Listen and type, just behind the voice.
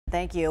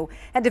Thank you.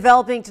 And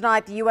developing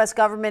tonight, the U.S.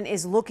 government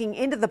is looking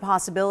into the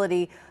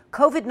possibility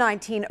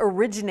COVID-19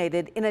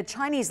 originated in a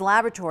Chinese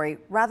laboratory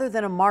rather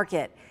than a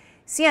market.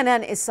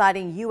 CNN is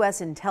citing U.S.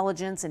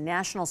 intelligence and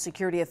national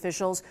security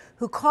officials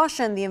who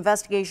caution the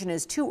investigation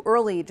is too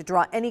early to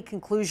draw any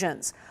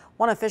conclusions.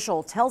 One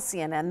official tells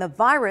CNN the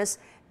virus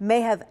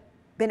may have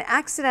been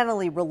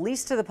accidentally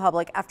released to the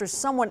public after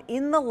someone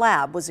in the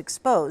lab was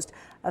exposed.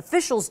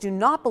 Officials do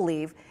not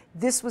believe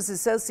this was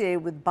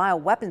associated with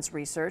bioweapons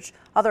research.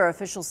 Other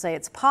officials say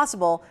it's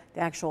possible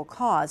the actual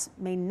cause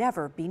may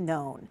never be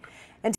known.